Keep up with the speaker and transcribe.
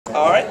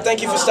All right,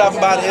 thank you for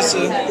stopping by the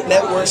ISSA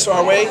Network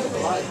Soiree.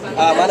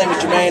 My name is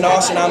Jermaine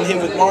Austin. I'm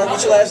here with Mark.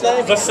 What's your last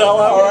name?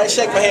 Vasla. All right,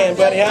 shake my hand,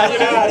 buddy.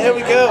 Here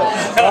we go.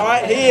 All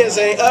right, he is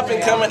a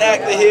up-and-coming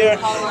actor here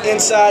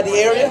inside the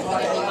area.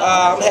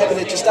 I'm happy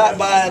that you stopped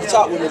by and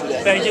talked with me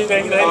today. Thank you.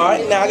 All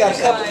right, now I got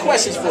a couple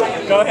questions for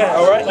you. Go ahead.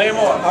 All right, lay them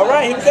on. All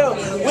right, here we go.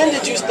 When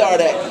did you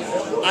start acting?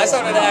 I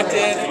started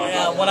acting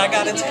when I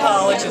got into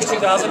college in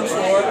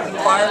 2004.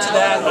 Prior to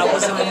that, I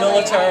was in the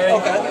military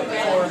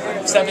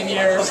for 7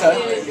 years.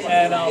 Okay.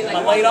 And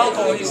my late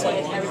uncle, he's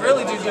like, you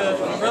really do good,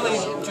 you really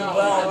do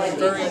well. You're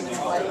very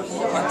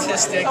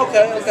artistic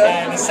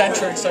and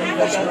eccentric, so you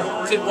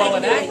did well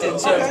in acting.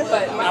 So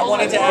I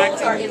wanted to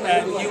act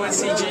at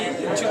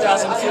UNCG in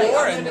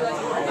 2004, and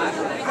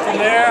from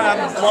there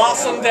I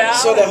blossomed out.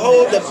 So the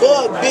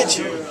bug bit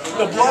you.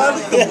 The blood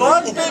bit me.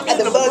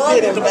 The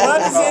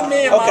blood is in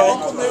me, and my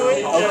uncle knew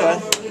it. Okay.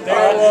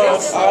 There it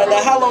was. All right,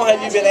 now how long have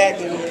you been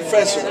acting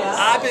professionally?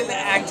 I've been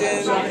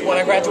acting when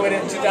I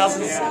graduated in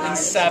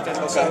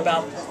 2007, so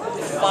about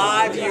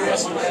 5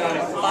 years,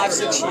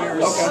 6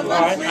 years. Okay, all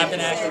right. I've been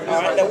acting.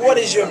 All right, now what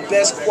is your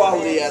best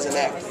quality as an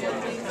actor?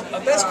 My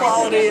best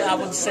quality, I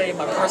would say,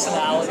 my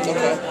personality.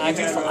 I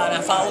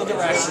follow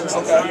directions,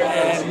 and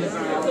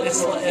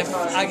it's if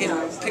I get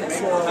picked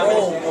for a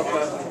role.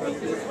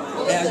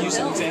 May I use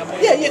an example?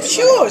 Yeah,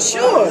 sure.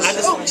 Show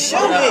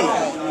me.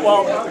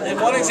 Well, in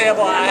one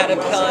example, I had to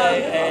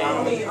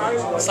play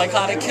a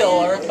psychotic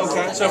killer.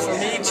 So for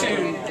me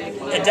to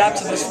adapt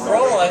to this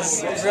role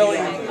as really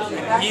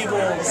evil,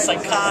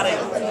 psychotic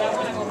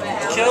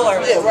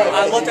killer,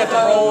 I looked at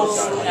the roles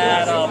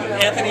at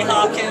Anthony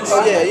Hopkins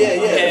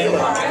in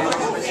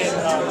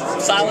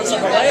Silence of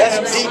the Lambs.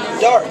 That's deep,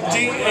 dark.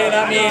 And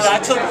I mean, I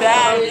took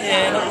that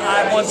and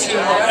I went to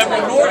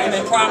Edward Norton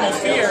in Primal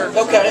Fear.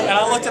 And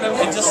I looked at him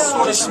and just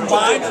sort of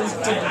combined them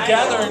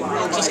together and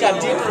just got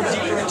deeper and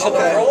deeper into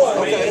the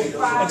role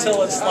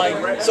until it's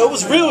like. So it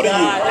was real to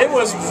you? It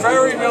was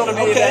very real to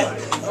me.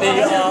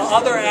 The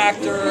other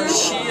actor,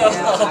 she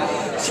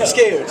was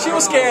scared. She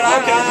was scared.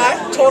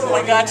 I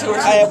totally got to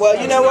her. Well,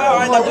 you know what? All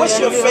right, now what's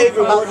your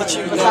favorite work that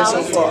you've done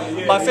so far?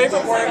 My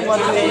favorite work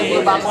would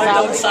be One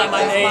Don't Sign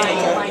My Name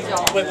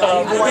with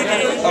Ruby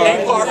Dee,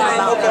 Nate Parker,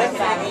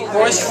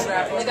 Royce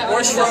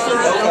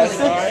Schroeder.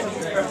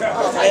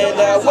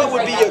 And what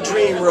would be your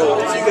dream role?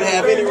 If you could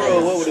have any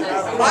role, what would it be?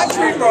 My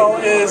dream role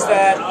is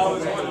that,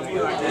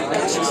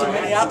 gosh, there's so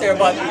many out there,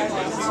 but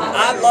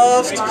I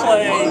love to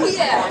play a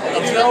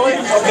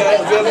villain.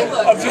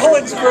 A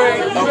villain's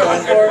great.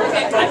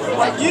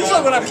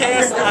 Usually when I'm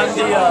cast, I'm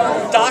the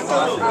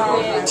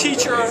doctor,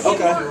 teacher,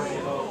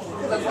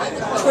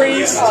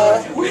 priest.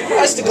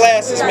 That's the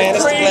glasses, man.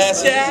 That's the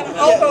glasses.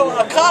 Although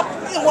a cop,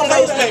 one of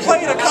those things.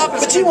 playing a cop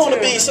is but you want to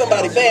be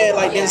somebody bad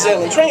like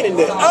Denzel in Training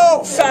Day.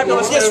 Oh,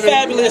 fabulous! Yes,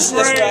 fabulous.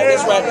 That's right.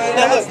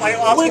 Now look,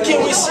 when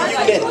can we see you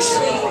next?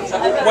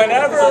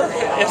 Whenever or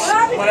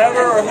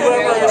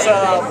whoever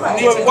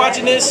is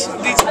watching this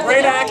needs a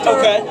great actor.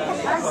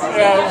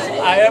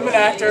 I am an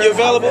actor. You're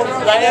available?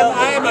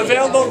 I am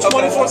available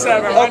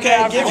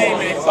 24/7. Give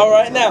me. All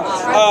right, now,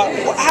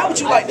 how would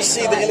you like to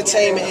see the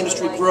entertainment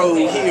industry grow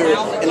here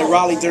in the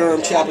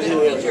Raleigh-Durham, Chapel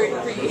Hill area?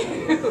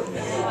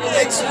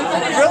 It's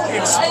really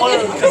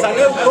exploded because I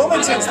know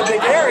Wilmington's the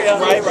big area.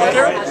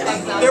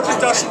 Their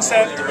production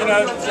center,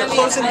 they're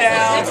closing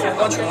down for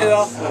Country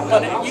Hill,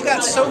 but you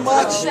got so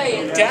much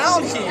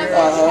down here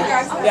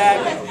that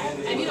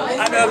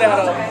I know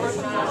that.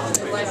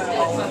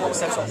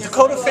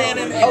 Dakota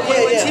Fannin and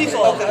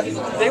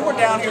Latifah, they were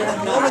down here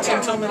in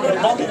Wilmington filming the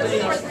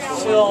Bumblebee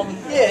film.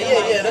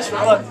 That's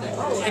right. But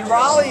in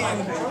Raleigh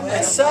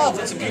itself,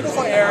 it's a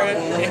beautiful area.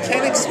 It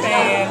can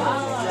expand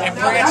and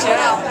branch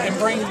out and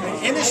bring the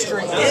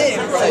industry in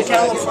from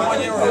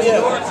California or New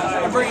York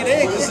and bring it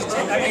in because we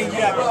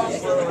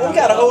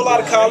got a whole lot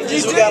of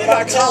colleges. You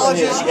got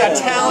colleges, you got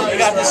talent, you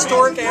got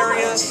historic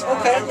areas.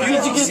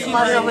 Beautiful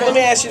scenery. Let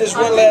me ask you this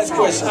one last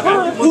question.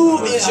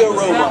 Who is your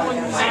role model?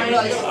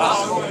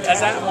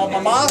 My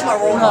mom's my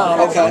role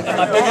model, and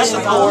my biggest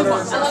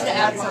supporter,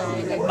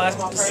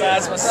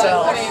 besides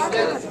myself.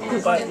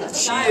 But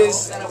she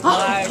is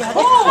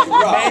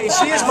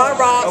my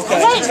rock to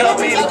tell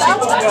me to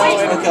keep on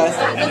going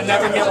and to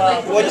never give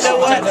up. Well, you know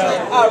what?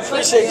 I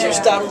appreciate you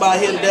stopping by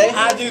here today.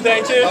 I do,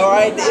 thank you. All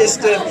right, it's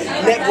the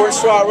Network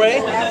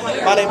Soiree.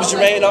 My name is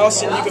Jermaine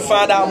Austin. You can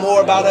find out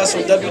more about us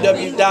on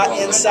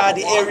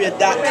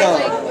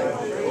www.insidethearea.com.